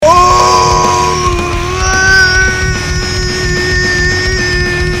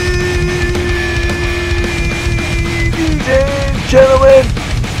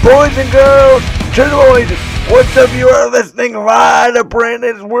boys and girls, to the boys. What's up? You are listening live to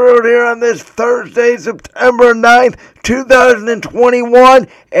Brandon's World here on this Thursday, September 9th, 2021.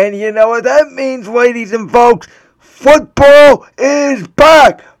 And you know what that means, ladies and folks? Football is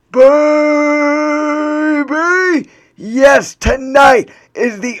back, baby! Yes, tonight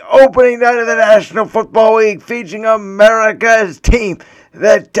is the opening night of the National Football League featuring America's team,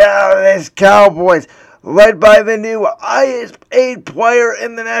 the Dallas Cowboys, led by the new highest paid player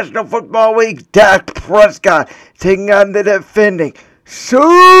in the National Football League, Dak Prescott, taking on the defending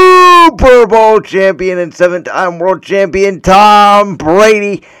Super Bowl champion and seven-time world champion Tom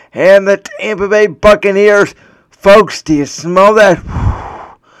Brady and the Tampa Bay Buccaneers. Folks, do you smell that?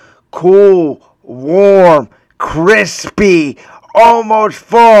 Cool, warm, crispy, almost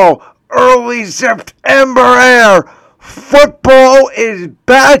fall, early September air. Football is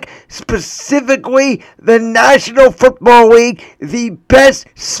back, specifically the National Football League, the best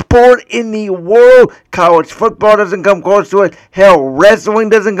sport in the world. College football doesn't come close to it. Hell, wrestling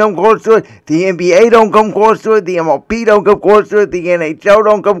doesn't come close to it. The NBA don't come close to it. The MLB don't come close to it. The NHL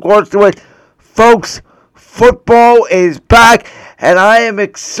don't come close to it. Folks, football is back, and I am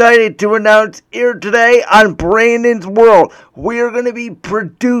excited to announce here today on Brandon's World, we are going to be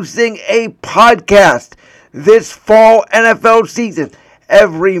producing a podcast this fall NFL season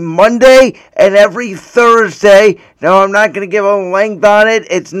every Monday and every Thursday. Now, I'm not going to give a length on it.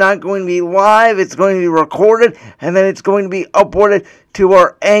 It's not going to be live. It's going to be recorded, and then it's going to be uploaded to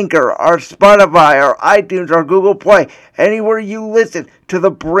our Anchor, our Spotify, our iTunes, our Google Play, anywhere you listen to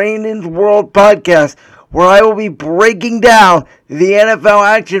the Brandon's World podcast, where I will be breaking down the NFL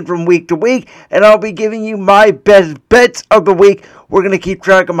action from week to week, and I'll be giving you my best bets of the week. We're going to keep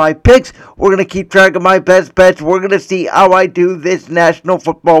track of my picks. We're going to keep track of my best bets. We're going to see how I do this National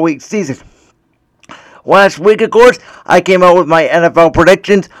Football League season. Last week, of course, I came out with my NFL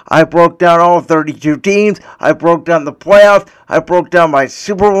predictions. I broke down all 32 teams. I broke down the playoffs. I broke down my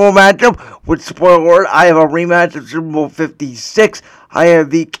Super Bowl matchup. With spoiler alert, I have a rematch of Super Bowl 56. I have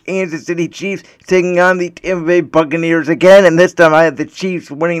the Kansas City Chiefs taking on the Tampa Bay Buccaneers again, and this time I have the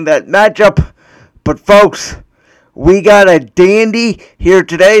Chiefs winning that matchup. But folks, we got a dandy here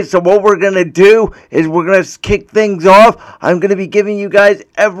today, so what we're going to do is we're going to kick things off. I'm going to be giving you guys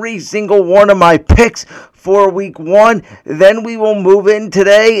every single one of my picks for week one. Then we will move in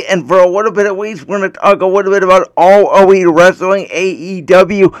today, and for a little bit at least, we're going to talk a little bit about All Elite Wrestling,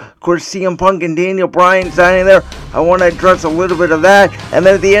 AEW. Of course, CM Punk and Bryan signing there. I want to address a little bit of that, and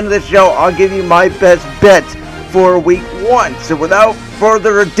then at the end of the show, I'll give you my best bets for week one. So without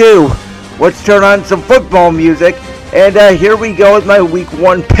further ado, let's turn on some football music, and here we go with my week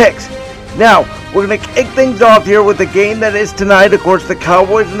one picks. Now, we're going to kick things off here with the game that is tonight. Of course, the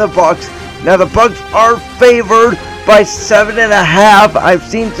Cowboys and the Bucks. Now, the Bucks are favored by 7.5. I've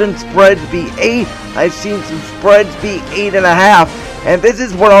seen some spreads be 8. I've seen some spreads be 8.5. And this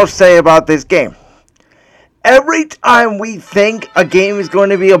is what I'll say about this game. Every time we think a game is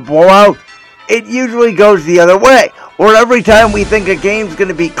going to be a blowout, it usually goes the other way. Or every time we think a game's going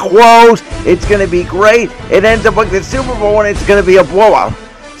to be close, it's going to be great, it ends up like the Super Bowl and it's going to be a blowout.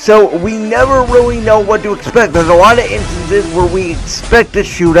 So we never really know what to expect. There's a lot of instances where we expect a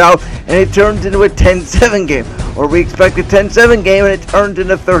shootout and it turns into a 10-7 game. Or we expect a 10-7 game and it turns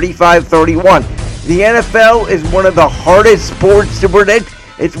into 35-31. The NFL is one of the hardest sports to predict.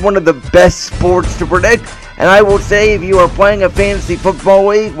 It's one of the best sports to predict. And I will say, if you are playing a fantasy football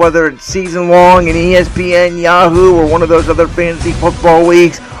league, whether it's season long in ESPN, Yahoo, or one of those other fantasy football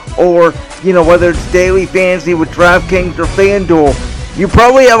leagues, or, whether it's daily fantasy with DraftKings or FanDuel, you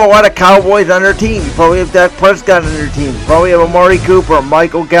probably have a lot of Cowboys on your team. You probably have Dak Prescott on your team. You probably have Amari Cooper,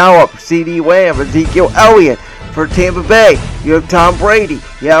 Michael Gallup, CeeDee Lamb, Ezekiel Elliott. For Tampa Bay, you have Tom Brady,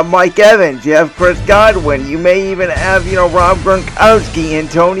 you have Mike Evans, you have Chris Godwin, you may even have, Rob Gronkowski,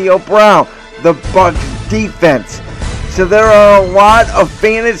 Antonio Brown, the Bucs defense. So there are a lot of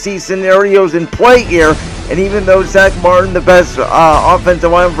fantasy scenarios in play here, and even though Zach Martin, the best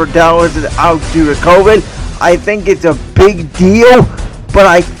offensive lineman for Dallas, is out due to COVID, I think it's a big deal, but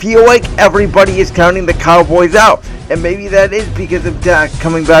I feel like everybody is counting the Cowboys out, and maybe that is because of Dak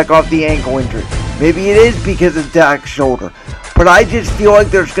coming back off the ankle injury. Maybe it is because of Dak's shoulder. But I just feel like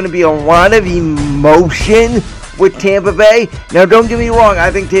there's going to be a lot of emotion with Tampa Bay. Now, don't get me wrong.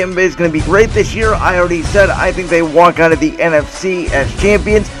 I think Tampa Bay is going to be great this year. I already said I think they walk out of the NFC as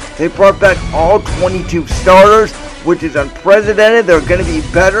champions. They brought back all 22 starters, which is unprecedented. They're going to be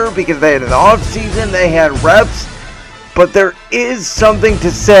better because they had an offseason. They had reps. But there is something to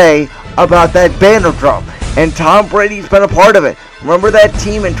say about that banner drop. And Tom Brady's been a part of it. Remember that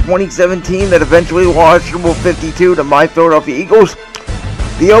team in 2017 that eventually lost Super Bowl 52 to my Philadelphia Eagles?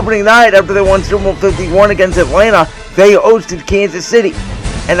 The opening night, after they won Super Bowl 51 against Atlanta, they hosted Kansas City.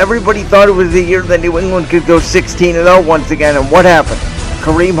 And everybody thought it was the year that New England could go 16-0 once again. And what happened?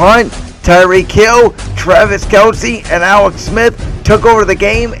 Kareem Hunt, Tyreek Hill, Travis Kelce, and Alex Smith took over the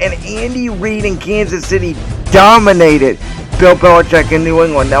game, and Andy Reid in Kansas City dominated Bill Belichick in New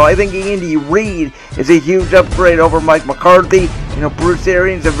England. Now, I think Andy Reid is a huge upgrade over Mike McCarthy. Bruce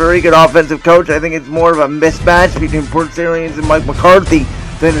Arians is a very good offensive coach. I think it's more of a mismatch between Bruce Arians and Mike McCarthy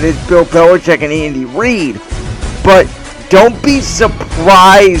than it is Bill Belichick and Andy Reid. But don't be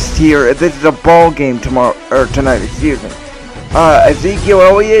surprised here if this is a ball game tonight. Ezekiel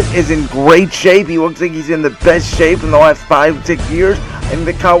Elliott is in great shape. He looks like he's in the best shape in the last 5-6 years. And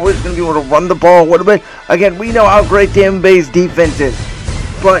the Cowboys are going to be able to run the ball a little bit. Again, we know how great Tampa Bay's defense is.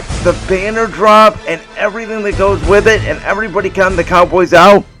 But the banner drop and everything that goes with it, and everybody counting the Cowboys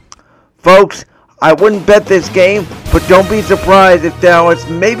out, folks, I wouldn't bet this game, but don't be surprised if Dallas,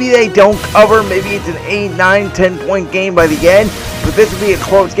 maybe they don't cover, maybe it's an 8, 9, 10-point game by the end, but this will be a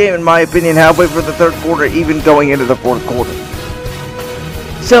close game in my opinion, halfway for the third quarter, even going into the fourth quarter.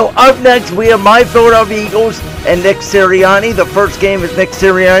 So up next, we have my Philadelphia Eagles and Nick Sirianni. The first game is Nick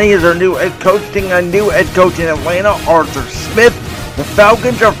Sirianni as our new head coach, taking on new head coach in Atlanta, Arthur Smith. The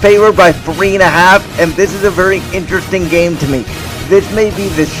Falcons are favored by 3.5, and this is a very interesting game to me. This may be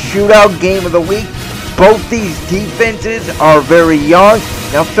the shootout game of the week. Both these defenses are very young.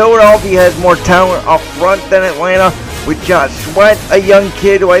 Now, Philadelphia has more talent up front than Atlanta, with Josh Sweat, a young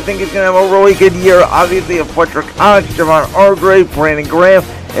kid who I think is going to have a really good year. Obviously, a Fletcher Cox, Javon Hargrave, Brandon Graham.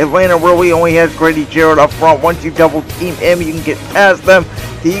 Atlanta really only has Grady Jarrett up front. Once you double team him, you can get past them.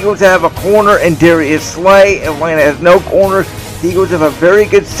 The Eagles have a corner and Darius Slay. Atlanta has no corners. The Eagles have a very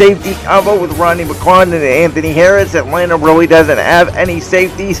good safety combo with Rodney McLeod and Anthony Harris. Atlanta really doesn't have any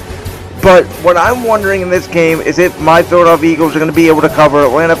safeties. But what I'm wondering in this game is if my Philadelphia Eagles are going to be able to cover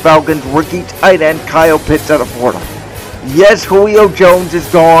Atlanta Falcons rookie tight end Kyle Pitts out of Florida. Yes, Julio Jones is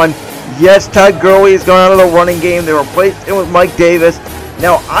gone. Yes, Todd Gurley is gone out of the running game. They replaced him with Mike Davis.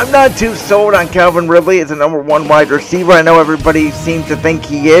 Now, I'm not too sold on Calvin Ridley as a number one wide receiver. I know everybody seems to think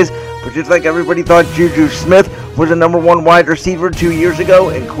he is, but just like everybody thought Juju Smith was a number one wide receiver 2 years ago,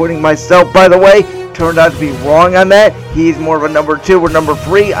 including myself, by the way, turned out to be wrong on that. He's more of a number 2 or number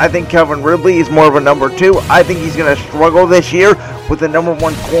 3. I think Calvin Ridley is more of a number 2. I think he's going to struggle this year with the number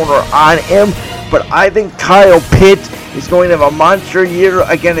 1 corner on him. But I think Kyle Pitts is going to have a monster year.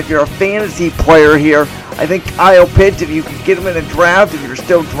 Again, if you're a fantasy player here, I think Kyle Pitts, if you can get him in a draft, if you're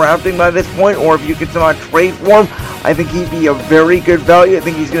still drafting by this point, or if you can somehow trade for him, I think he'd be a very good value. I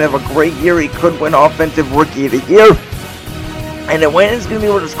think he's going to have a great year. He could win Offensive Rookie of the Year. And Atlanta's going to be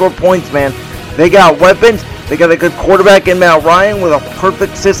able to score points, man. They got weapons. They got a good quarterback in Matt Ryan with a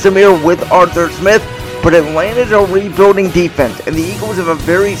perfect system here with Arthur Smith. But Atlanta's a rebuilding defense. And the Eagles have a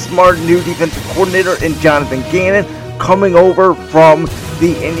very smart new defensive coordinator in Jonathan Gannon coming over from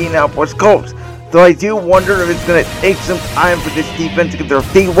the Indianapolis Colts. Though I do wonder if it's going to take some time for this defense to get their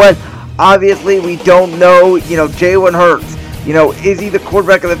feet wet. Obviously, we don't know, Jalen Hurts. Is he the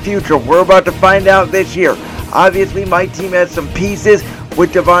quarterback of the future? We're about to find out this year. Obviously, my team has some pieces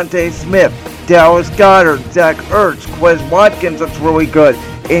with Devontae Smith, Dallas Goedert, Zach Ertz, Quez Watkins looks really good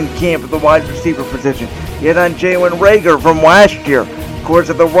in camp at the wide receiver position. You had on Jalen Reagor from last year. Of course,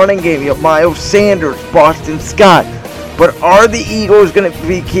 at the running game, you have Miles Sanders, Boston Scott. But are the Eagles going to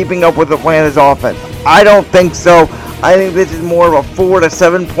be keeping up with Atlanta's offense? I don't think so. I think this is more of a 4 to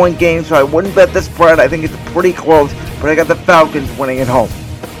 7 point game, so I wouldn't bet the spread. I think it's pretty close, but I got the Falcons winning at home.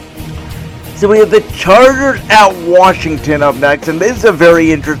 So we have the Chargers at Washington up next, and this is a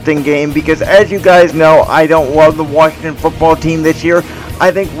very interesting game because, as you guys know, I don't love the Washington football team this year.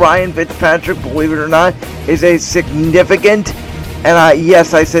 I think Ryan Fitzpatrick, believe it or not, is a significant, and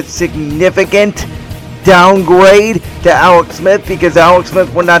yes, I said significant, downgrade to Alex Smith because Alex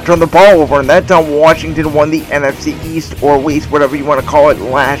Smith would not turn the ball over, and that's how Washington won the NFC East or West, whatever you want to call it,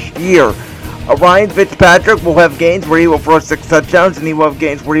 last year. Ryan Fitzpatrick will have games where he will throw 6 touchdowns, and he will have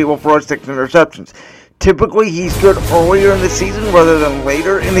games where he will throw 6 interceptions. Typically, he's good earlier in the season rather than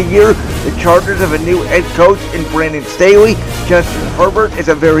later in the year. The Chargers have a new head coach in Brandon Staley. Justin Herbert is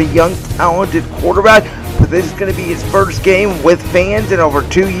a very young, talented quarterback, but this is going to be his first game with fans in over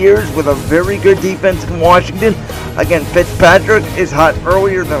 2 years with a very good defense in Washington. Again, Fitzpatrick is hot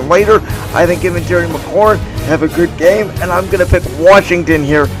earlier than later. I think him and Jerry McLaurin have a good game, and I'm going to pick Washington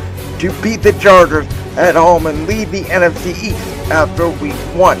here to beat the Chargers at home and lead the NFC East after Week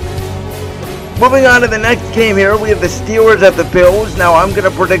 1. Moving on to the next game here, we have the Steelers at the Bills. Now, I'm going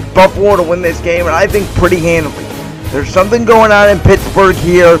to predict Buffalo to win this game, and I think pretty handily. There's something going on in Pittsburgh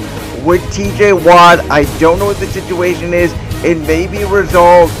here with TJ Watt. I don't know what the situation is. It may be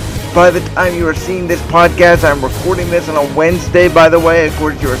resolved by the time you are seeing this podcast. I'm recording this on a Wednesday, by the way. Of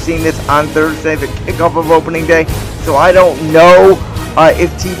course, you are seeing this on Thursday, the kickoff of opening day. So I don't know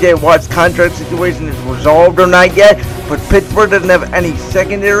if TJ Watt's contract situation is resolved or not yet. But Pittsburgh doesn't have any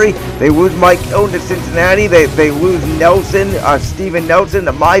secondary. They lose Mike Hilton to Cincinnati. They lose Steven Nelson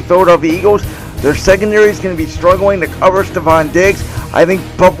to my Philadelphia Eagles. Their secondary is going to be struggling to cover Stephon Diggs. I think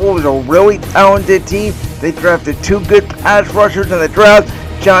Buffalo is a really talented team. They drafted 2 good pass rushers in the draft.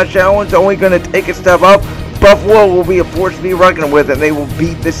 Josh Allen's only going to take a step up. Buffalo will be a force to be reckoned with, and they will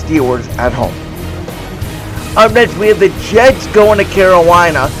beat the Steelers at home. Up next, we have the Jets going to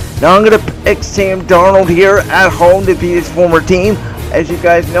Carolina. Now, I'm going to pick Sam Darnold here at home to beat his former team. As you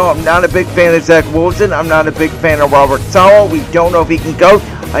guys know, I'm not a big fan of Zach Wilson. I'm not a big fan of Robert Saleh. We don't know if he can go.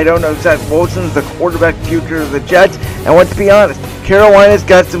 I don't know if Zach Wilson's the quarterback future of the Jets. And let's be honest, Carolina's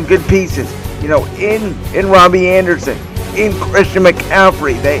got some good pieces. You know, in Robbie Anderson, in Christian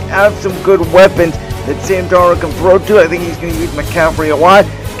McCaffrey. They have some good weapons that Sam Darnold can throw to. I think he's going to use McCaffrey a lot.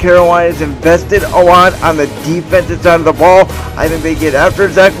 Carolina's invested a lot on the defensive side of the ball. I think they get after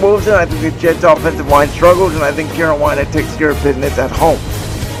Zach Wilson. I think the Jets' offensive line struggles, and I think Carolina takes care of business at home.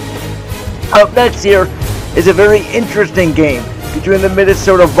 Up next here is a very interesting game between the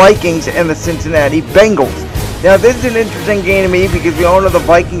Minnesota Vikings and the Cincinnati Bengals. Now, this is an interesting game to me because we all know the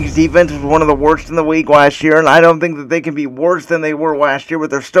Vikings defense was one of the worst in the league last year, and I don't think that they can be worse than they were last year, but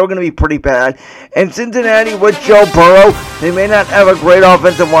they're still going to be pretty bad. And Cincinnati with Joe Burrow, they may not have a great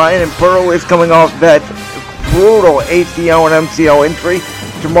offensive line, and Burrow is coming off that brutal ACL and MCL injury.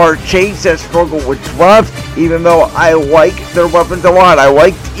 Jamar Chase has struggled with drops, even though I like their weapons a lot. I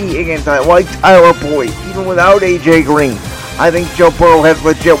like T. Higgins, I like Tyler Boyd, even without A.J. Green. I think Joe Burrow has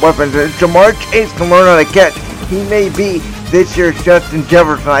legit weapons, and Jamar Chase can learn how to catch. He may be this year's Justin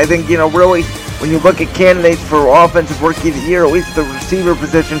Jefferson. I think, really, when you look at candidates for Offensive Rookie of the Year, at least at the receiver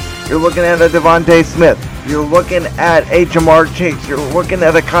position, you're looking at a Devontae Smith. You're looking at a Jamar Chase. You're looking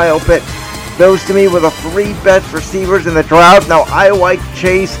at a Kyle Pitts. Those, to me, were the 3 best receivers in the draft. Now, I like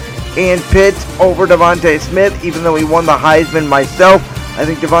Chase and Pitts over Devontae Smith, even though he won the Heisman myself. I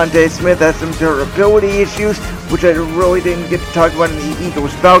think Devontae Smith has some durability issues, which I really didn't get to talk about in the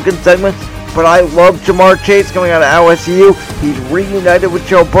Eagles-Falcons segment. But I love Jamar Chase coming out of LSU. He's reunited with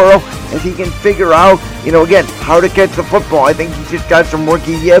Joe Burrow. If he can figure out, again, how to catch the football, I think he's just got some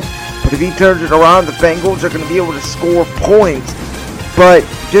rookie yips. But if he turns it around, the Bengals are going to be able to score points. But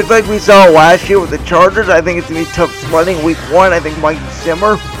just like we saw last year with the Chargers, I think it's going to be tough sledding week 1. I think Mike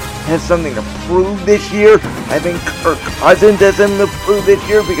Zimmer has something to prove this year. I think Kirk Cousins has something to prove this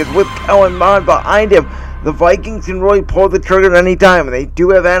year because with Kellen Mond behind him, the Vikings can really pull the trigger at any time. And they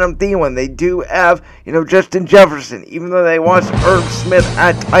do have Adam Thielen. They do have, Justin Jefferson. Even though they lost Irv Smith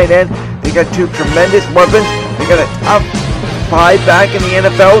at tight end, they got 2 tremendous weapons. They got a top 5 back in the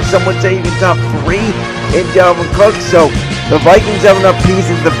NFL. Some would say even top 3 in Dalvin Cook. So the Vikings have enough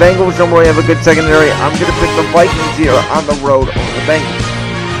pieces. The Bengals don't really have a good secondary. I'm going to pick the Vikings here on the road over the Bengals.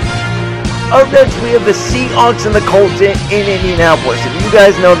 Up next, we have the Seahawks and the Colts in Indianapolis. And you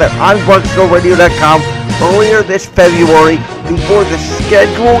guys know that on BuckStowRadio.com earlier this February, before the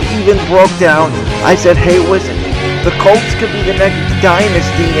schedule even broke down, I said, hey, listen, the Colts could be the next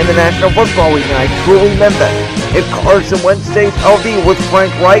dynasty in the National Football League, and I truly meant that. If Carson Wentz stays healthy with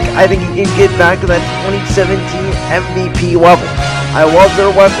Frank Reich, I think he can get back to that 2017 MVP level. I love their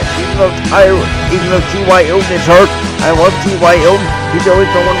weapons, even though T.Y. Hilton is hurt. I love T.Y. Hilton. He's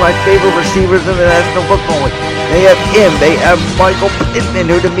always been one of my favorite receivers in the National Football League. They have him. They have Michael Pittman,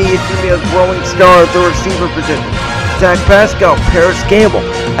 who to me is going to be a growing star at the receiver position. Zach Pascal, Paris Campbell.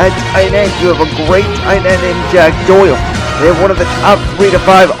 At tight end, you have a great tight end in Jack Doyle. They have one of the top 3 to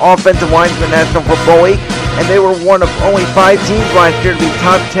 5 offensive lines in the National Football League, and they were one of only 5 teams last year to be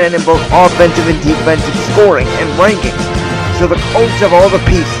top 10 in both offensive and defensive scoring and rankings. So the Colts have all the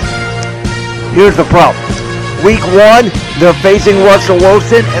pieces. Here's the problem. Week 1, they're facing Russell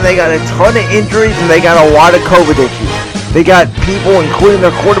Wilson, and they got a ton of injuries, and they got a lot of COVID issues. They got people, including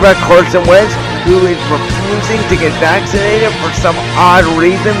their quarterback Carson Wentz, who is refusing to get vaccinated for some odd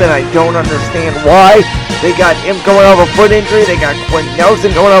reason that I don't understand why. They got him coming off a foot injury. They got Quentin Nelson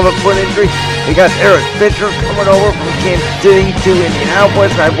coming off a foot injury. They got Eric Fisher coming over from Kansas City to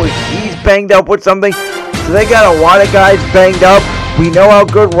Indianapolis. I believe he's banged up with something. So they got a lot of guys banged up. We know how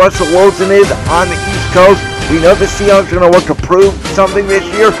good Russell Wilson is on the East Coast. We know the Seahawks are going to look to prove something this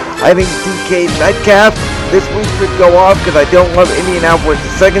year. I think DK Metcalf this week should go off because I don't love Indianapolis'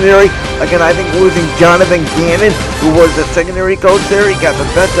 secondary. Again, I think losing Jonathan Gannon, who was the secondary coach there, he got the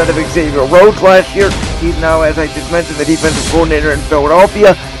best out of Xavier Rhodes last year. He's now, as I just mentioned, the defensive coordinator in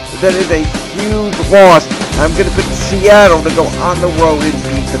Philadelphia. That is a huge loss. I'm going to pick Seattle to go on the road and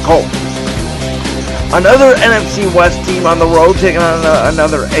beat the Colts. Another NFC West team on the road taking on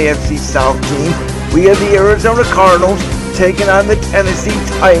another AFC South team. We have the Arizona Cardinals taking on the Tennessee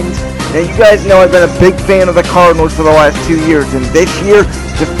Titans. Now, you guys know I've been a big fan of the Cardinals for the last 2 years, and this year,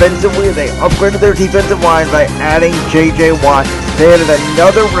 defensively, they upgraded their defensive line by adding J.J. Watt. They added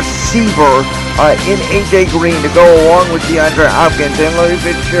another receiver in A.J. Green to go along with DeAndre Hopkins and Larry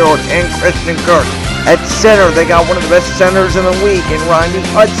Fitzgerald and Christian Kirk. At center, they got one of the best centers in the league in Rodney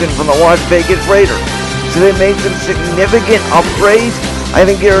Hudson from the Las Vegas Raiders. So they made some significant upgrades. I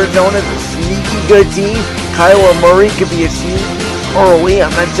think Arizona's a sneaky good team. Kyler Murray could be a sneaky early.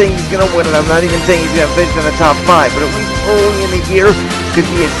 I'm not saying he's going to win it. I'm not even saying he's going to finish in the top 5. But at least early in the year, could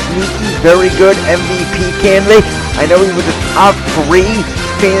be a sneaky, very good MVP candidate. I know he was a top 3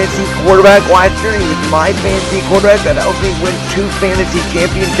 fantasy quarterback last year. He was my fantasy quarterback that helped me win 2 fantasy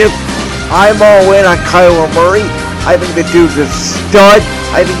championships. I'm all in on Kyler Murray. I think the dude's a stud.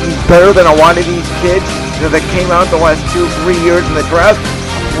 I think he's better than a lot of these kids that came out the last 2-3 years in the draft.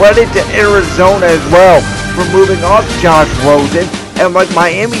 Credit to Arizona as well for moving off Josh Rosen. And like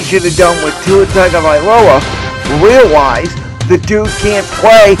Miami should have done with Tua Tagovailoa, realize the dude can't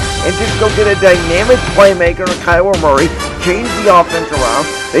play and just go get a dynamic playmaker in Kyler Murray, change the offense around.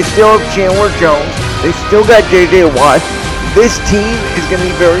 They still have Chandler Jones. They still got J.J. Watt. This team is going to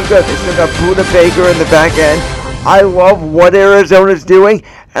be very good. They still got Buda Baker in the back end. I love what Arizona's doing,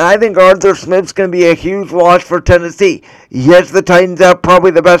 and I think Arthur Smith's going to be a huge loss for Tennessee. Yes, the Titans have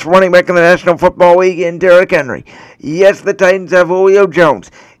probably the best running back in the National Football League in Derrick Henry. Yes, the Titans have Julio Jones.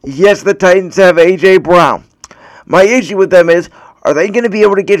 Yes, the Titans have A.J. Brown. My issue with them is, are they going to be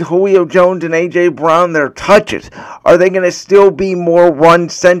able to get Julio Jones and A.J. Brown their touches? Are they going to still be more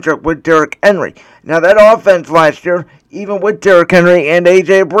run-centric with Derrick Henry? Now, that offense last year, even with Derrick Henry and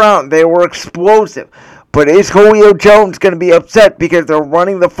A.J. Brown, they were explosive. But is Julio Jones going to be upset because they're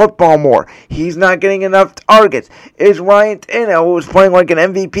running the football more? He's not getting enough targets. Is Ryan Tannehill, who was playing like an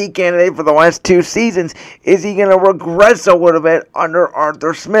MVP candidate for the last 2 seasons, is he going to regress a little bit under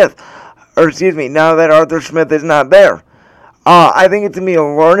Arthur Smith? Now that Arthur Smith is not there. I think it's going to be a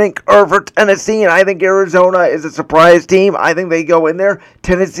learning curve for Tennessee, and I think Arizona is a surprise team. I think they go in there.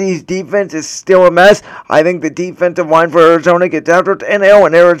 Tennessee's defense is still a mess. I think the defensive line for Arizona gets after Tannehill,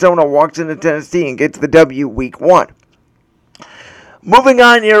 and Arizona walks into Tennessee and gets the W week 1. Moving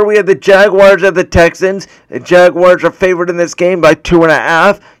on here, we have the Jaguars at the Texans. The Jaguars are favored in this game by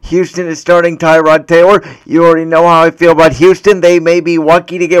 2.5. Houston is starting Tyrod Taylor. You already know how I feel about Houston. They may be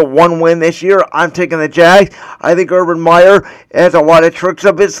lucky to get 1 win this year. I'm taking the Jags. I think Urban Meyer has a lot of tricks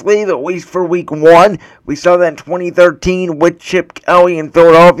up his sleeve, at least for week 1. We saw that in 2013 with Chip Kelly in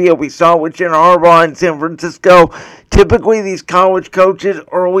Philadelphia. We saw it with Jim Harbaugh in San Francisco. Typically, these college coaches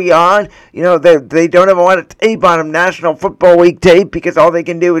early on, they don't have a lot of tape on them, National Football League tape, because all they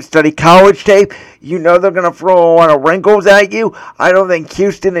can do is study college tape. You know they're going to throw a lot of wrinkles at you. I don't think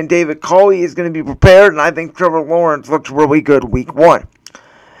Houston and David Culley is going to be prepared, and I think Trevor Lawrence looks really good week 1.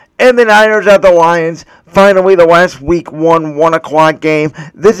 And the Niners at the Lions. Finally, the last week 1 o'clock game.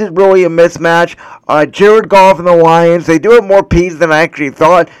 This is really a mismatch. Jared Goff and the Lions, they do have more pieces than I actually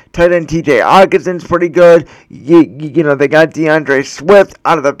thought. Tight end T.J. Hawkinson's pretty good. They got DeAndre Swift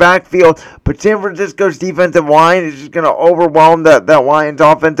out of the backfield. But San Francisco's defensive line is just going to overwhelm that Lions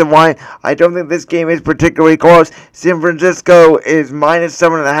offensive line. I don't think this game is particularly close. San Francisco is minus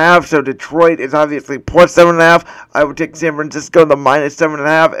 7.5, so Detroit is obviously plus 7.5. I would take San Francisco the minus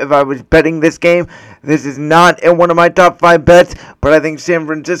 7.5 if I was betting this game. This is not in one of my top 5 bets, but I think San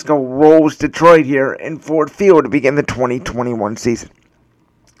Francisco rolls Detroit here in Ford Field to begin the 2021 season.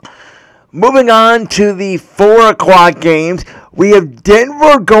 Moving on to the 4 o'clock games, we have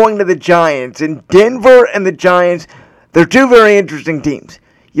Denver going to the Giants. And Denver and the Giants, they're 2 very interesting teams.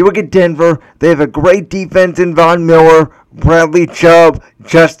 You look at Denver, they have a great defense in Von Miller, Bradley Chubb,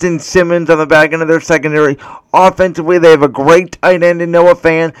 Justin Simmons on the back end of their secondary. Offensively, they have a great tight end in Noah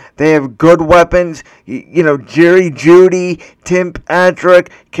Fant. They have good weapons, Jerry Jeudy, Tim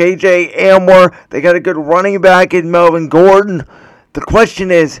Patrick, KJ Hamler. They got a good running back in Melvin Gordon. The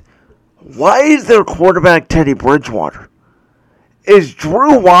question is, why is their quarterback Teddy Bridgewater? Is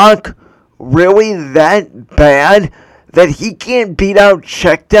Drew Lock really that bad that he can't beat out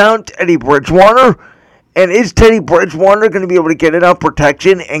checkdown Teddy Bridgewater? And is Teddy Bridgewater going to be able to get enough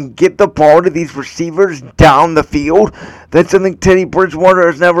protection and get the ball to these receivers down the field? That's something Teddy Bridgewater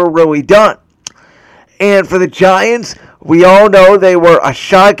has never really done. And for the Giants, we all know they were a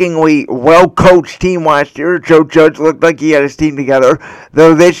shockingly well-coached team last year. Joe Judge looked like he had his team together.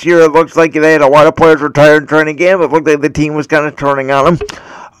 Though this year it looks like they had a lot of players retired in training camp. It looked like the team was kind of turning on them.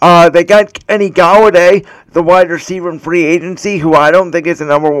 They got Kenny Galladay, the wide receiver in free agency, who I don't think is a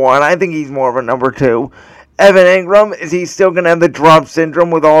number one. I think he's more of a number two. Evan Ingram, is he still going to have the drop syndrome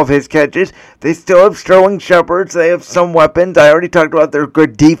with all of his catches? They still have Sterling Shepard. They have some weapons. I already talked about their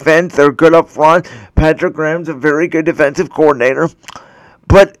good defense. They're good up front. Patrick Graham's a very good defensive coordinator.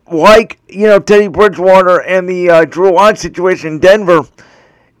 But like, Teddy Bridgewater and the Drew Lock situation in Denver,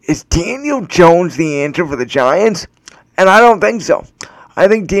 is Daniel Jones the answer for the Giants? And I don't think so. I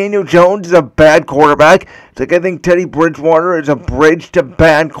think Daniel Jones is a bad quarterback. I think Teddy Bridgewater is a bridge to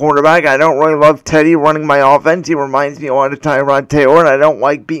bad quarterback. I don't really love Teddy running my offense. He reminds me a lot of Tyrod Taylor, and I don't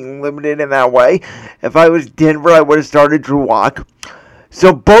like being limited in that way. If I was Denver, I would have started Drew Lock.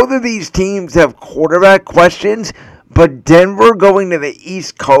 So both of these teams have quarterback questions, but Denver going to the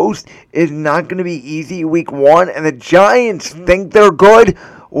East Coast is not going to be easy week one, and the Giants think they're good.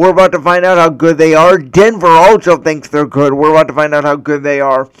 We're about to find out how good they are. Denver also thinks they're good. We're about to find out how good they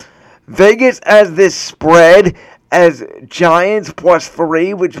are. Vegas has this spread as Giants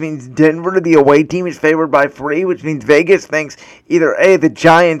 +3, which means Denver, the away team, is favored by 3, which means Vegas thinks either A, the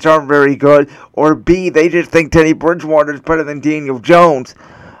Giants aren't very good, or B, they just think Teddy Bridgewater is better than Daniel Jones.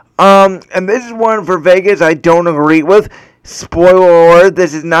 And this is one for Vegas I don't agree with. Spoiler alert,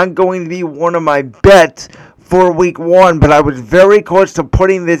 this is not going to be one of my bets for week one, but I was very close to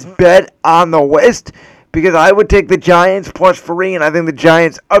putting this bet on the list because I would take the Giants +3, and I think the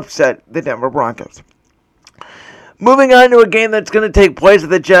Giants upset the Denver Broncos. Moving on to a game that's going to take place at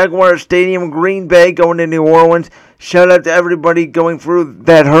the Jaguar Stadium, Green Bay going to New Orleans. Shout out to everybody going through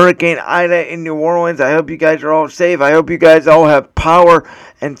that Hurricane Ida in New Orleans. I hope you guys are all safe. I hope you guys all have power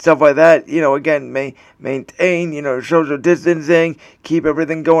and stuff like that. Again, maintain, social distancing, keep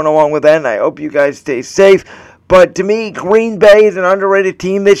everything going along with that, and I hope you guys stay safe. But to me, Green Bay is an underrated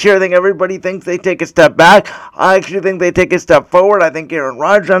team this year. I think everybody thinks they take a step back. I actually think they take a step forward. I think Aaron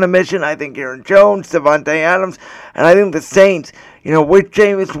Rodgers on a mission. I think Aaron Jones, Devontae Adams, and I think the Saints, with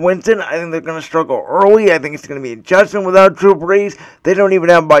Jameis Winston, I think they're going to struggle early. I think it's going to be adjustment without Drew Brees. They don't even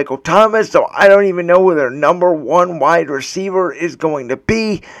have Michael Thomas, so I don't even know who their number one wide receiver is going to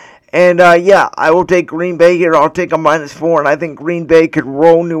be. And, I will take Green Bay here. I'll take a -4, and I think Green Bay could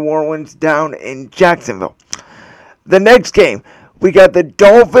roll New Orleans down in Jacksonville. The next game, we got the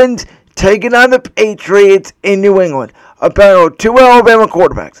Dolphins taking on the Patriots in New England. A battle of two Alabama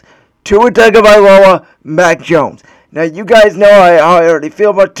quarterbacks, Tua Tagovailoa, Mac Jones. Now, you guys know how I already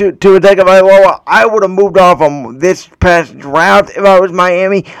feel about Tua Tagovailoa. I would have moved off him this past draft if I was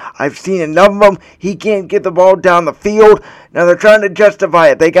Miami. I've seen enough of him. He can't get the ball down the field. Now, they're trying to justify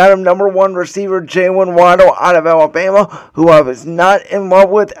it. They got him number one receiver, Jalen Waddle, out of Alabama, who I was not in love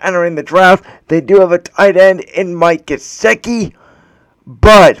with entering the draft. They do have a tight end in Mike Gesicki,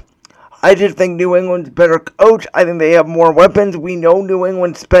 but I just think New England's better coach. I think they have more weapons. We know New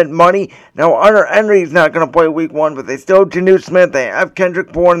England spent money. Now, Hunter Henry's not going to play week one, but they still have Janu Smith. They have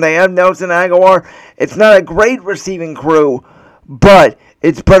Kendrick Bourne. They have Nelson Aguilar. It's not a great receiving crew, but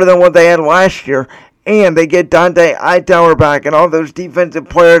it's better than what they had last year. And they get Dante Hightower back and all those defensive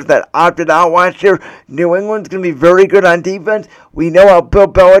players that opted out last year. New England's going to be very good on defense. We know how Bill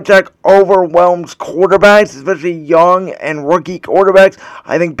Belichick overwhelms quarterbacks, especially young and rookie quarterbacks.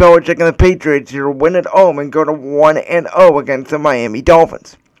 I think Belichick and the Patriots here win at home and go to 1-0 against the Miami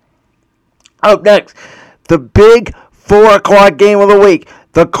Dolphins. Up next, the big 4 o'clock game of the week.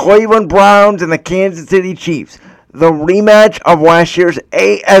 The Cleveland Browns and the Kansas City Chiefs. The rematch of last year's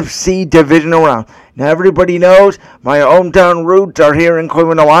AFC divisional round. Now, everybody knows my hometown roots are here in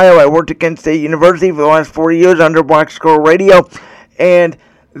Cleveland, Ohio. I worked at Kent State University for the last 4 years under Black Squirrel Radio. And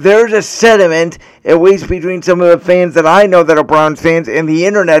there's a sentiment, at least between some of the fans that I know that are Browns fans and the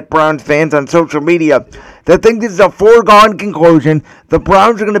internet Browns fans on social media, that think this is a foregone conclusion. The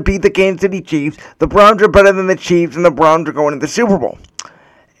Browns are going to beat the Kansas City Chiefs. The Browns are better than the Chiefs, and the Browns are going to the Super Bowl.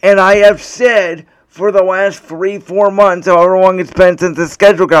 And I have said for the last 3-4 months, however long it's been since the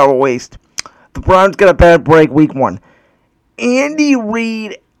schedule got released, the Browns got a bad break week one. Andy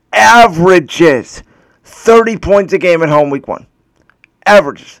Reid averages 30 points a game at home week one.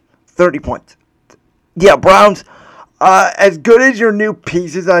 Averages 30 points. Yeah, Browns, as good as your new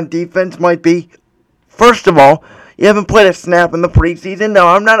pieces on defense might be, first of all, you haven't played a snap in the preseason. No,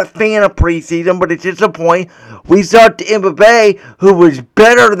 I'm not a fan of preseason, but it's just a point. We saw Tampa Bay, who was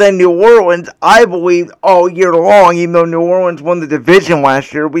better than New Orleans, I believe, all year long, even though New Orleans won the division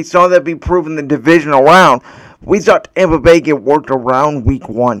last year. We saw that be proven the divisional round. We saw Tampa Bay get worked around week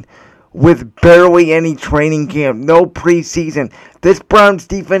one. with barely any training camp, no preseason. This Browns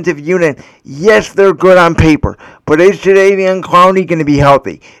defensive unit, yes, they're good on paper, but is Jadeveon Clowney going to be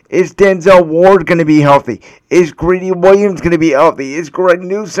healthy? Is Denzel Ward going to be healthy? Is Greedy Williams going to be healthy? Is Greg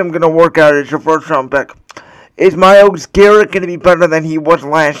Newsome going to work out as your first round pick? Is Myles Garrett going to be better than he was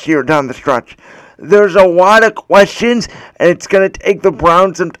last year down the stretch? There's a lot of questions, and it's going to take the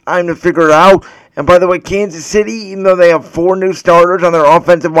Browns some time to figure it out. And by the way, Kansas City, even though they have 4 new starters on their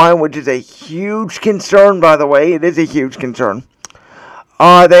offensive line, which is a huge concern, by the way, it is a huge concern.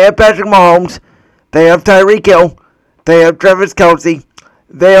 They have Patrick Mahomes. They have Tyreek Hill. They have Travis Kelce.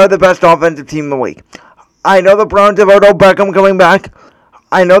 They are the best offensive team in the league. I know the Browns have Odell Beckham coming back.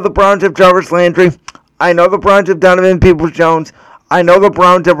 I know the Browns have Jarvis Landry. I know the Browns have Donovan Peoples-Jones. I know the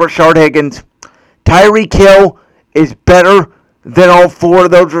Browns have Rashard Higgins. Tyreek Hill is better than all 4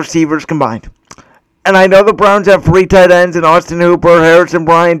 of those receivers combined. And I know the Browns have 3 tight ends in Austin Hooper, Harrison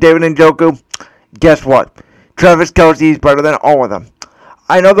Bryan, David Njoku. Guess what? Travis Kelce is better than all of them.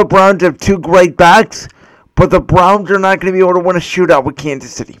 I know the Browns have 2 great backs, but the Browns are not going to be able to win a shootout with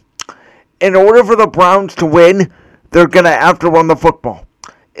Kansas City. In order for the Browns to win, they're going to have to run the football.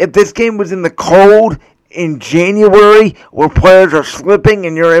 If this game was in the cold in January where players are slipping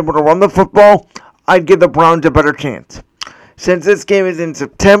and you're able to run the football, I'd give the Browns a better chance. Since this game is in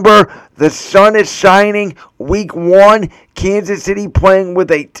September, the sun is shining. Week 1, Kansas City playing with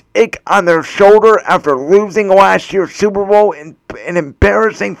a tick on their shoulder after losing last year's Super Bowl in an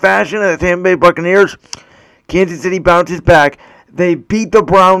embarrassing fashion to the Tampa Bay Buccaneers. Kansas City bounces back. They beat the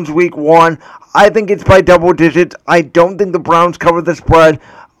Browns week 1. I think it's by double digits. I don't think the Browns cover the spread.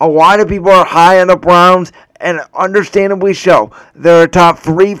 A lot of people are high on the Browns, and understandably so. They're a top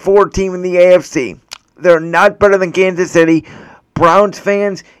 3-4 team in the AFC. They're not better than Kansas City. Browns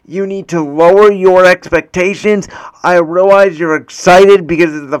fans, you need to lower your expectations. I realize you're excited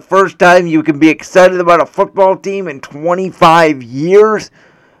because it's the first time you can be excited about a football team in 25 years.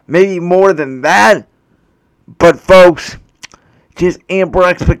 Maybe more than that. But folks, just amper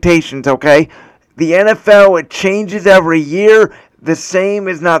expectations, okay? The NFL, it changes every year. The same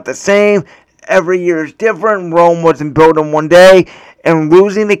is not the same. Every year is different. Rome wasn't built in one day. And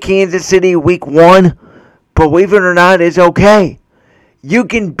losing to Kansas City week 1, believe it or not, is okay. You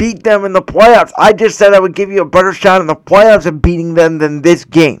can beat them in the playoffs. I just said I would give you a better shot in the playoffs of beating them than this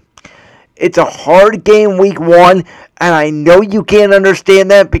game. It's a hard game week 1, and I know you can't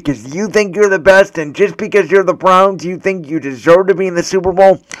understand that because you think you're the best, and just because you're the Browns, you think you deserve to be in the Super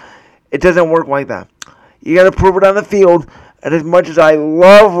Bowl. It doesn't work like that. You got to prove it on the field. And as much as I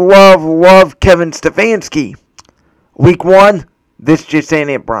love Kevin Stefanski, week 1, this just ain't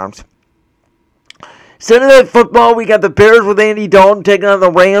it, Browns. Sunday Night Football, we got the Bears with Andy Dalton taking on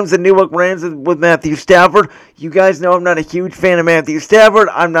the Rams, the New York Rams with Matthew Stafford. You guys know I'm not a huge fan of Matthew Stafford.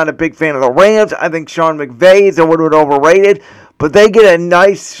 I'm not a big fan of the Rams. I think Sean McVay is a little bit overrated. But they get a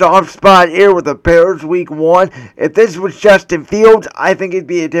nice soft spot here with the Bears week 1. If this was Justin Fields, I think it'd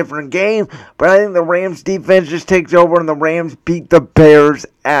be a different game. But I think the Rams defense just takes over and the Rams beat the Bears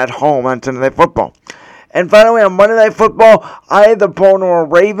at home on Sunday Night Football. And finally, on Monday Night Football, I had the Baltimore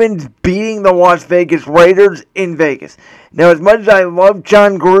Ravens beating the Las Vegas Raiders in Vegas. Now, as much as I love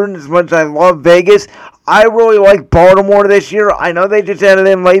John Gruden, as much as I love Vegas, I really like Baltimore this year. I know they just added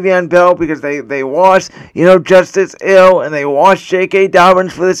in Le'Veon Bell because they lost, Justice Hill, and they lost J.K.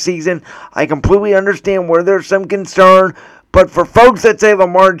 Dobbins for the season. I completely understand where there's some concern. But for folks that say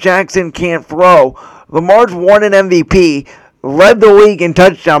Lamar Jackson can't throw, Lamar's won an MVP, led the league in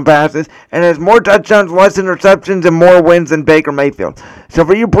touchdown passes, and has more touchdowns, less interceptions, and more wins than Baker Mayfield. So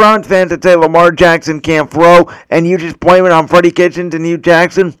for you Browns fans that say Lamar Jackson can't throw, and you just blame it on Freddie Kitchens and Hugh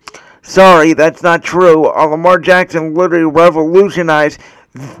Jackson, sorry, that's not true. Lamar Jackson literally revolutionized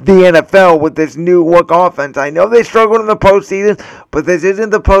the NFL with this new look offense. I know they struggled in the postseason, but this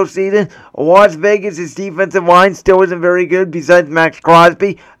isn't the postseason. Las Vegas' defensive line still isn't very good besides Max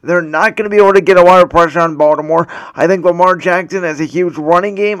Crosby. They're not going to be able to get a lot of pressure on Baltimore. I think Lamar Jackson has a huge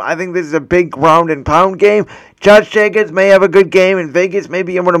running game. I think this is a big ground and pound game. Josh Jacobs may have a good game, and Vegas may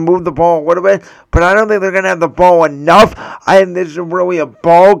be able to move the ball a little bit, but I don't think they're going to have the ball enough. I think this is really a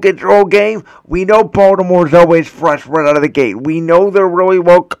ball control game. We know Baltimore's always fresh right out of the gate. We know they're really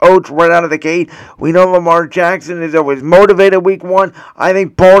well coached right out of the gate. We know Lamar Jackson is always motivated week 1. I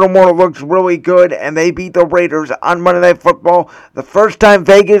think Baltimore looks really good, and they beat the Raiders on Monday Night Football. The first time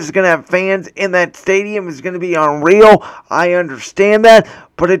Vegas is going to have fans in that stadium is going to be unreal. I understand that.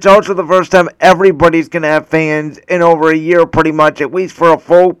 but it's also the first time everybody's going to have fans in over a year, pretty much, at least for a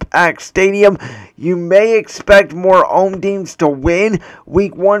full-packed stadium. You may expect more home teams to win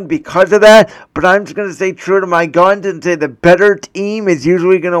week one because of that, but I'm just going to stay true to my guns and say the better team is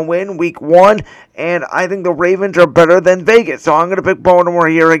usually going to win week one, and I think the Ravens are better than Vegas. So I'm going to pick Baltimore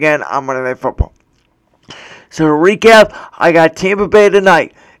here again on Monday Night Football. So to recap, I got Tampa Bay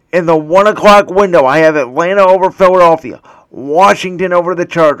tonight. In the 1 o'clock window, I have Atlanta over Philadelphia, Washington over the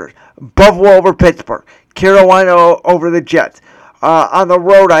Chargers, Buffalo over Pittsburgh, Carolina over the Jets. On the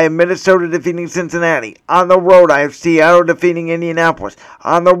road, I have Minnesota defeating Cincinnati. On the road, I have Seattle defeating Indianapolis.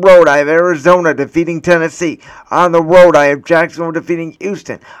 On the road, I have Arizona defeating Tennessee. On the road, I have Jacksonville defeating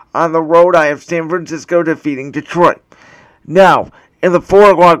Houston. On the road, I have San Francisco defeating Detroit. Now, in the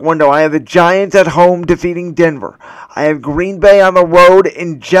 4 o'clock window, I have the Giants at home defeating Denver. I have Green Bay on the road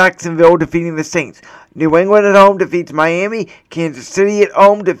in Jacksonville defeating the Saints. New England at home defeats Miami. Kansas City at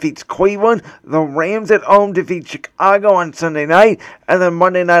home defeats Cleveland. The Rams at home defeat Chicago on Sunday night. And then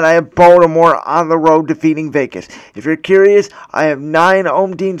Monday night, I have Baltimore on the road defeating Vegas. If you're curious, I have 9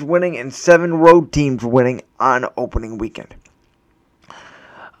 home teams winning and 7 road teams winning on opening weekend.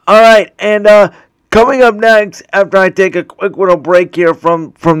 All right, and coming up next, after I take a quick little break here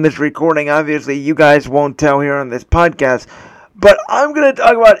from this recording, obviously you guys won't tell here on this podcast, but I'm going to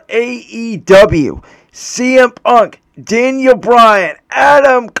talk about AEW, CM Punk, Daniel Bryan,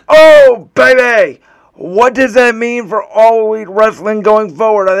 Adam Cole, baby! What does that mean for All Elite Wrestling going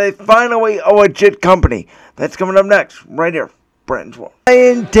forward? Are they finally a legit company? That's coming up next, right here, Britain's World.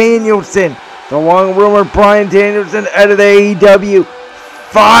 Bryan Danielson, the long-rumored Bryan Danielson out of the AEW,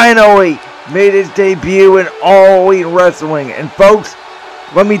 finally made his debut in All Elite Wrestling. And folks,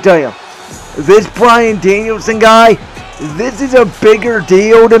 let me tell you, this Bryan Danielson guy, this is a bigger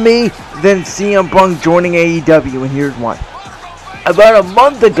deal to me than CM Punk joining AEW, and here's why. About a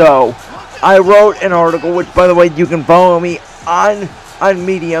month ago, I wrote an article, which, by the way, you can follow me on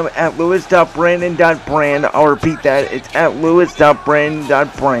Medium at lewis.brandon.brand. I'll repeat that, it's at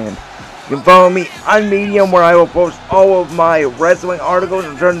lewis.brandon.brand. You can follow me on Medium, where I will post all of my wrestling articles.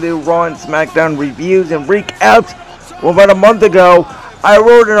 I'm trying to do Raw and SmackDown reviews and recaps. Well, about a month ago, I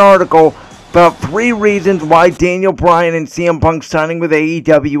wrote an article about 3 reasons why Daniel Bryan and CM Punk signing with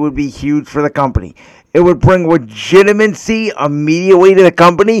AEW would be huge for the company. It would bring legitimacy immediately to the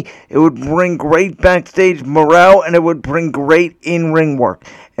company. It would bring great backstage morale, and it would bring great in-ring work.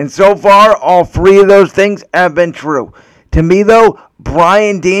 And so far, all 3 of those things have been true. To me, though,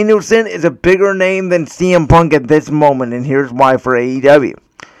 Bryan Danielson is a bigger name than CM Punk at this moment, and here's why for AEW.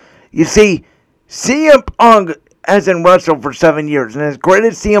 You see, CM Punk hasn't wrestled for 7 years, and as great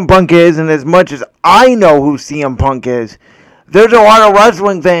as CM Punk is, and as much as I know who CM Punk is, there's a lot of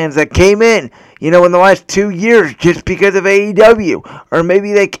wrestling fans that came in, in the last 2 years just because of AEW. Or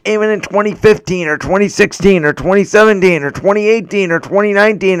maybe they came in 2015 or 2016 or 2017 or 2018 or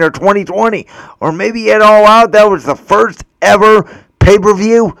 2019 or 2020. Or maybe at All Out, that was the first ever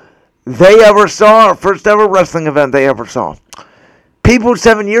pay-per-view they ever saw, or first ever wrestling event they ever saw. People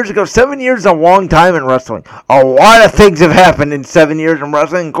 7 years ago, 7 years is a long time in wrestling. A lot of things have happened in 7 years in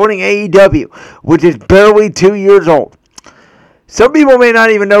wrestling, including AEW, which is barely 2 years old. Some people may not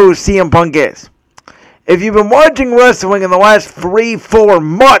even know who CM Punk is. If you've been watching wrestling in the last 3-4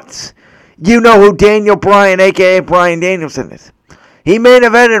 months, you know who Daniel Bryan, a.k.a. Bryan Danielson, is. He main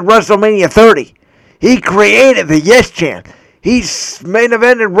evented WrestleMania 30. He created the Yes Chant. He main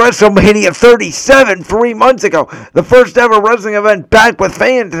evented WrestleMania 37 3 months ago. The first ever wrestling event back with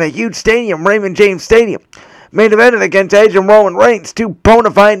fans in a huge stadium, Raymond James Stadium. Main evented against Edge and Roman Reigns, 2 bona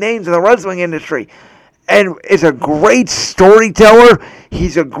fide names in the wrestling industry. And is a great storyteller,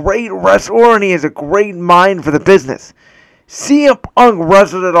 he's a great wrestler, and he has a great mind for the business. CM Punk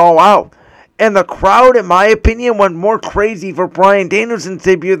wrestled it all out. And the crowd, in my opinion, went more crazy for Bryan Danielson's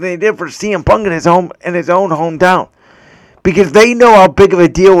debut than they did for CM Punk in his own hometown. Because they know how big of a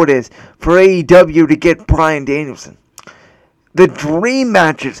deal it is for AEW to get Bryan Danielson. The dream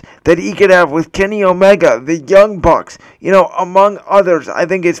matches that he could have with Kenny Omega, the Young Bucks, among others, I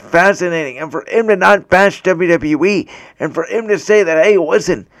think is fascinating. And for him to not bash WWE, and for him to say that, hey,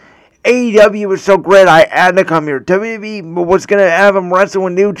 listen, AEW was so great, I had to come here. WWE was going to have him wrestle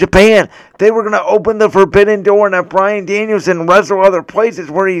in New Japan. They were going to open the forbidden door and have Bryan Danielson wrestle other places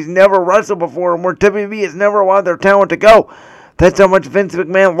where he's never wrestled before and where WWE has never allowed their talent to go. That's how much Vince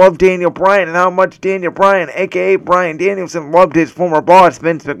McMahon loved Daniel Bryan, and how much Daniel Bryan, a.k.a. Bryan Danielson, loved his former boss,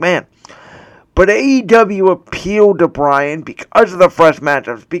 Vince McMahon. But AEW appealed to Bryan because of the fresh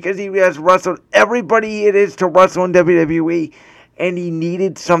matchups, because he has wrestled everybody it is to wrestle in WWE, and he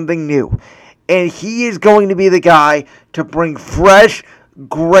needed something new. And he is going to be the guy to bring fresh,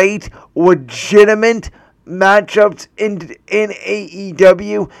 great, legitimate matchups in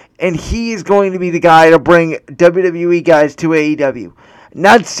AEW, and he is going to be the guy to bring WWE guys to AEW,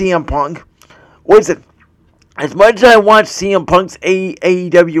 not CM Punk. Listen, as much as I watched CM Punk's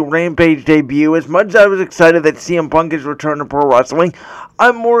AEW Rampage debut, as much as I was excited that CM Punk is returning to pro wrestling,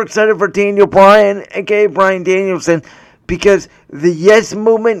 I'm more excited for Daniel Bryan, aka Bryan Danielson, because the Yes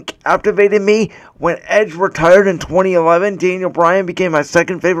movement captivated me. When Edge retired in 2011, Daniel Bryan became my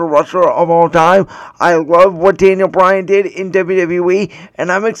second favorite wrestler of all time. I love what Daniel Bryan did in WWE,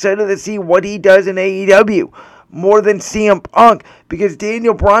 and I'm excited to see what he does in AEW. More than CM Punk, because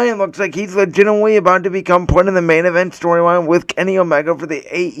Daniel Bryan looks like he's legitimately about to become part of the main event storyline with Kenny Omega for the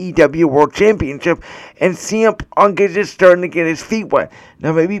AEW World Championship, and CM Punk is just starting to get his feet wet.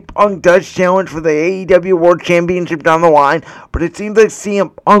 Now, maybe Punk does challenge for the AEW World Championship down the line, but it seems like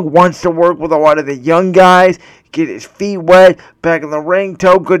CM Punk wants to work with a lot of the young guys, get his feet wet, back in the ring,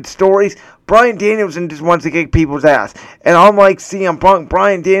 tell good stories. Bryan Danielson just wants to kick people's ass. And unlike CM Punk,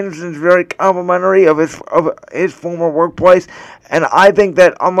 Bryan Danielson is very complimentary of his former workplace. And I think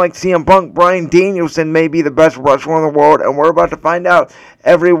that unlike CM Punk, Bryan Danielson may be the best wrestler in the world. And we're about to find out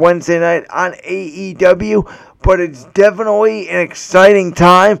every Wednesday night on AEW. But it's definitely an exciting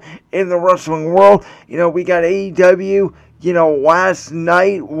time in the wrestling world. You know, we got AEW. Last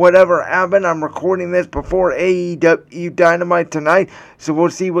night, whatever happened, I'm recording this before AEW Dynamite tonight, so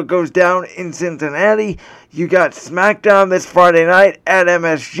we'll see what goes down in Cincinnati. You got SmackDown this Friday night at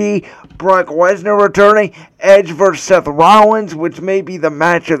MSG, Brock Lesnar returning, Edge vs. Seth Rollins, which may be the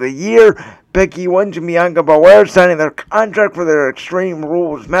match of the year, Becky Lynch and Bianca Belair signing their contract for their Extreme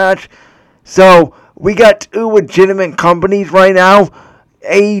Rules match. So, we got two legitimate companies right now.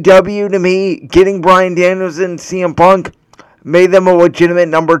 AEW, to me, getting Bryan Danielson, CM Punk, made them a legitimate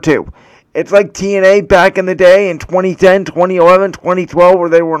number two. It's like TNA back in the day in 2010, 2011, 2012, where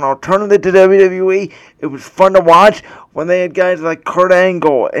they were an alternative to WWE. It was fun to watch when they had guys like Kurt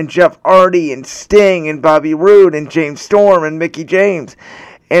Angle and Jeff Hardy and Sting and Bobby Roode and James Storm and Mickie James.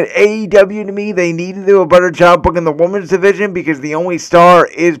 And AEW, to me, they need to do a better job booking the women's division because the only star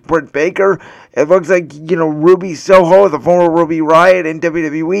is Britt Baker. It looks like, Ruby Soho, the former Ruby Riott in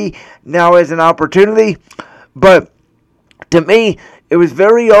WWE, now has an opportunity. But to me, it was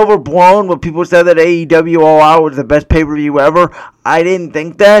very overblown when people said that AEW All Out was the best pay-per-view ever. I didn't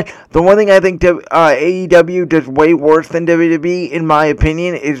think that. The one thing I think AEW does way worse than WWE, in my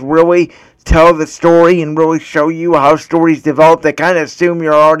opinion, is really tell the story and really show you how stories develop. They kind of assume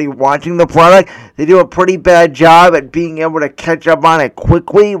you're already watching the product. They do a pretty bad job at being able to catch up on it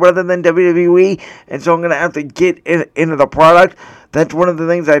quickly rather than WWE, and so I'm going to have to get into the product. That's one of the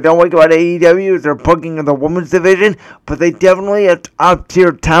things I don't like about AEW is their booking of the women's division, but they definitely have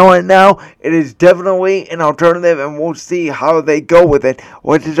top-tier talent now. It is definitely an alternative, and we'll see how they go with it.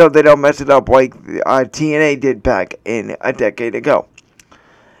 Let's just hope they don't mess it up like TNA did back in a decade ago.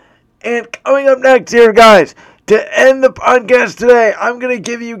 And coming up next here, guys, to end the podcast today, I'm going to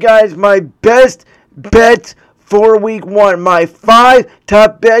give you guys my best bets for week one. My 5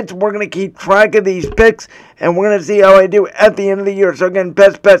 top bets. We're going to keep track of these picks, and we're going to see how I do at the end of the year. So again,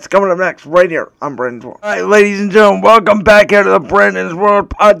 best bets coming up next right here on Brandon's World. All right, ladies and gentlemen, welcome back here to the Brandon's World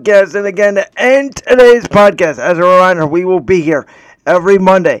podcast. And again, to end today's podcast, as a reminder, we will be here every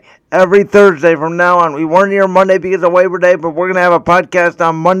Monday, every Thursday from now on. We weren't here Monday because of Labor Day, but we're going to have a podcast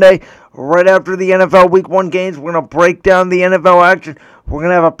on Monday right after the NFL Week 1 games. We're going to break down the NFL action. We're going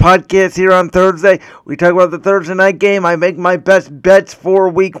to have a podcast here on Thursday. We talk about the Thursday night game. I make my best bets for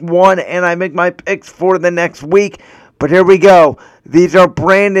Week 1, and I make my picks for the next week. But here we go. These are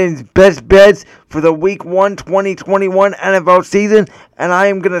Brandon's best bets for the Week 1 2021 NFL season, and I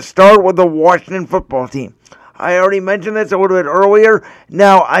am going to start with the Washington football team. I already mentioned this a little bit earlier.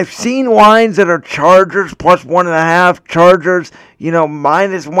 Now, I've seen lines that are Chargers plus 1.5, Chargers,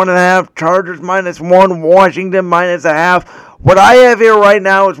 minus 1.5, Chargers minus 1, Washington minus 0.5. What I have here right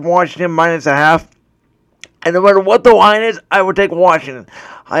now is Washington minus 0.5. And no matter what the line is, I would take Washington.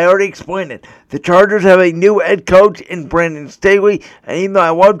 I already explained it. The Chargers have a new head coach in Brandon Staley. And even though I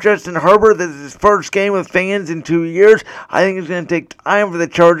love Justin Herbert, this is his first game with fans in 2 years. I think it's going to take time for the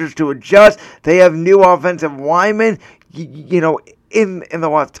Chargers to adjust. They have new offensive linemen, in the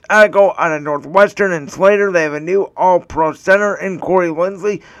left tackle out of Northwestern and Slater. They have a new all-pro center in Corey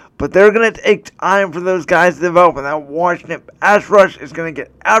Linsley. But they're going to take time for those guys to develop. And that Washington pass rush is going to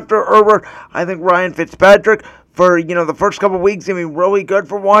get after Herbert. I think Ryan Fitzpatrick, for the first couple of weeks, going to be really good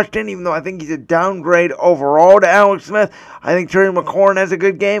for Washington, even though I think he's a downgrade overall to Alex Smith. I think Terry McLaurin has a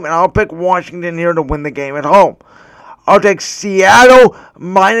good game, and I'll pick Washington here to win the game at home. I'll take Seattle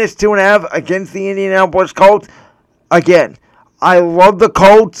minus 2.5 against the Indianapolis Colts. Again, I love the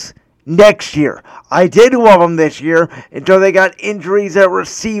Colts next year. I did love them this year until they got injuries at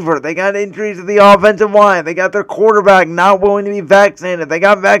receiver. They got injuries at the offensive line. They got their quarterback not willing to be vaccinated. They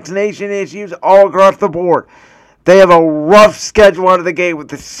got vaccination issues all across the board. They have a rough schedule out of the gate with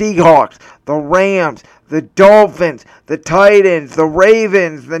the Seahawks, the Rams, the Dolphins, the Titans, the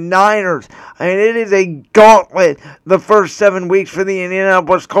Ravens, the Niners. I mean, it is a gauntlet the first 7 weeks for the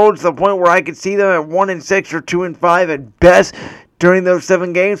Indianapolis Colts, to the point where I could see them at 1-6 or 2-5 at best during those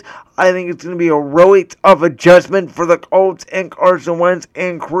 7 games. I think it's going to be a really tough adjustment for the Colts and Carson Wentz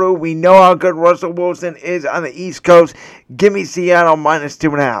and crew. We know how good Russell Wilson is on the East Coast. Give me Seattle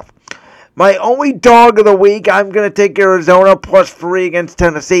 -2.5. My only dog of the week, I'm going to take Arizona +3 against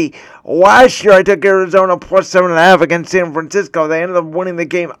Tennessee. Last year, I took Arizona +7.5 against San Francisco. They ended up winning the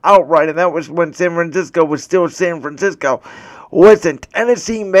game outright, and that was when San Francisco was still San Francisco. Listen,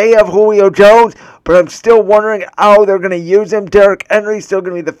 Tennessee may have Julio Jones, but I'm still wondering how they're going to use him. Derrick Henry's still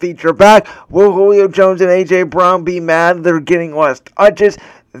going to be the feature back. Will Julio Jones and A.J. Brown be mad they're getting less touches?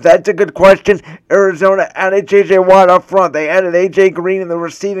 That's a good question. Arizona added J.J. Watt up front. They added A.J. Green in the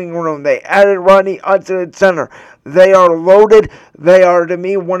receiving room. They added Rodney Hudson at center. They are loaded. They are, to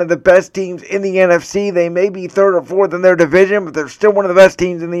me, one of the best teams in the NFC. They may be third or fourth in their division, but they're still one of the best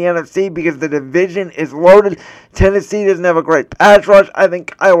teams in the NFC because the division is loaded. Tennessee doesn't have a great pass rush. I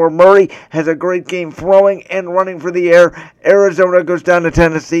think Kyler Murray has a great game throwing and running for the air. Arizona goes down to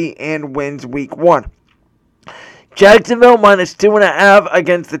Tennessee and wins week 1. Jacksonville -2.5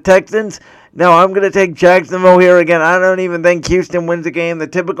 against the Texans. Now, I'm going to take Jacksonville here again. I don't even think Houston wins a game. The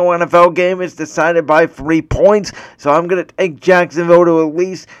typical NFL game is decided by 3 points. So I'm going to take Jacksonville to at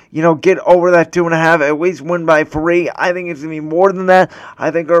least, get over that 2.5, at least win by 3. I think it's going to be more than that. I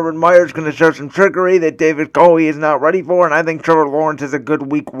think Urban Meyer is going to show some trickery that David Culley is not ready for. And I think Trevor Lawrence is a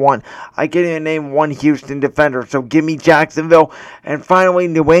good week 1. I can't even name one Houston defender. So give me Jacksonville. And finally,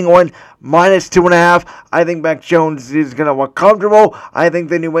 New England -2.5. I think Mac Jones is going to look comfortable. I think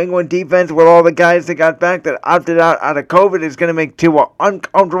the New England defense, with all the guys that got back that opted out of COVID, is going to make Tua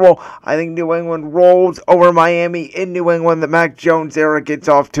uncomfortable. I think New England rolls over Miami in New England. The Mac Jones era gets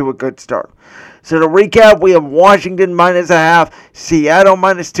off to a good start. So to recap, we have Washington -0.5, Seattle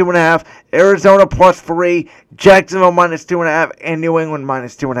 -2.5, Arizona +3, Jacksonville -2.5, and New England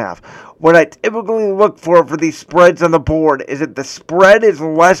 -2.5. What I typically look for these spreads on the board is if the spread is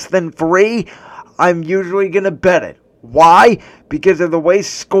less than 3, I'm usually going to bet it. Why? Because of the way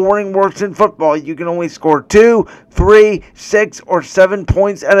scoring works in football. You can only score 2, 3, 6, or 7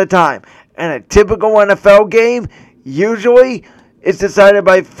 points at a time. And a typical NFL game, usually, it's decided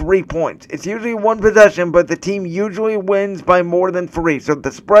by 3 points. It's usually one possession, but the team usually wins by more than 3. So if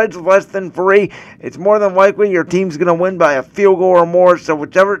the spread's less than 3, it's more than likely your team's going to win by a field goal or more. So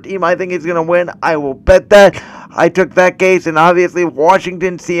whichever team I think is going to win, I will bet that. I took that case, and obviously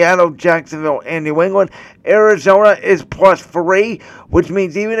Washington, Seattle, Jacksonville, and New England. Arizona is +3, which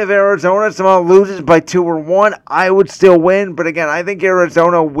means even if Arizona somehow loses by 2 or 1, I would still win. But again, I think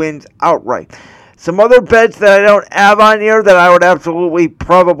Arizona wins outright. Some other bets that I don't have on here that I would absolutely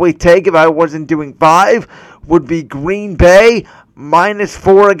probably take if I wasn't doing 5 would be Green Bay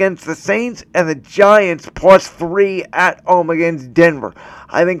 -4 against the Saints and the Giants +3 at home against Denver.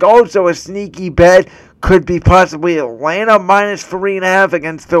 I think also a sneaky bet could be possibly Atlanta -3.5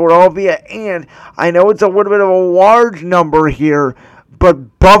 against Philadelphia. And I know it's a little bit of a large number here,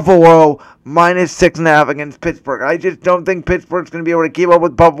 but Buffalo -6.5 against Pittsburgh. I just don't think Pittsburgh's going to be able to keep up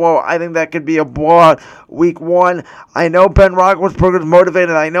with Buffalo. I think that could be a blowout week 1. I know Ben Roethlisberger's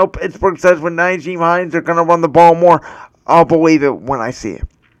motivated. I know Pittsburgh says when Najee Hines are going to run the ball more. I'll believe it when I see it.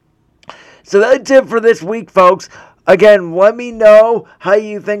 So that's it for this week, folks. Again, let me know how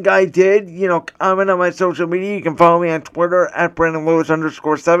you think I did. Comment on my social media. You can follow me on Twitter at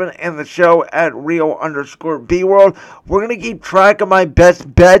BrandonLewis_7 and the show at Rio_BWorld. We're going to keep track of my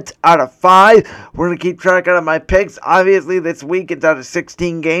best bets out of 5. We're going to keep track of my picks. Obviously, this week it's out of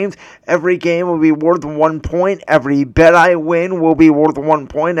 16 games. Every game will be worth 1 point. Every bet I win will be worth 1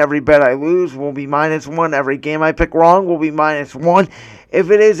 point. Every bet I lose will be -1. Every game I pick wrong will be -1. If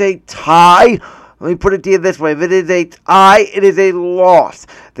it is a tie, let me put it to you this way. If it is a tie, it is a loss.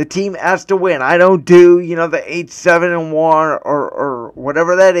 The team has to win. I don't do, the 8-7-1 or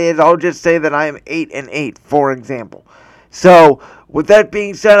whatever that is. I'll just say that I am 8-8, for example. So, with that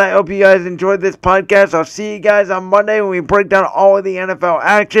being said, I hope you guys enjoyed this podcast. I'll see you guys on Monday when we break down all of the NFL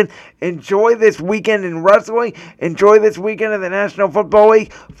action. Enjoy this weekend in wrestling. Enjoy this weekend in the National Football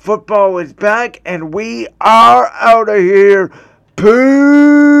League. Football is back, and we are out of here. Peace!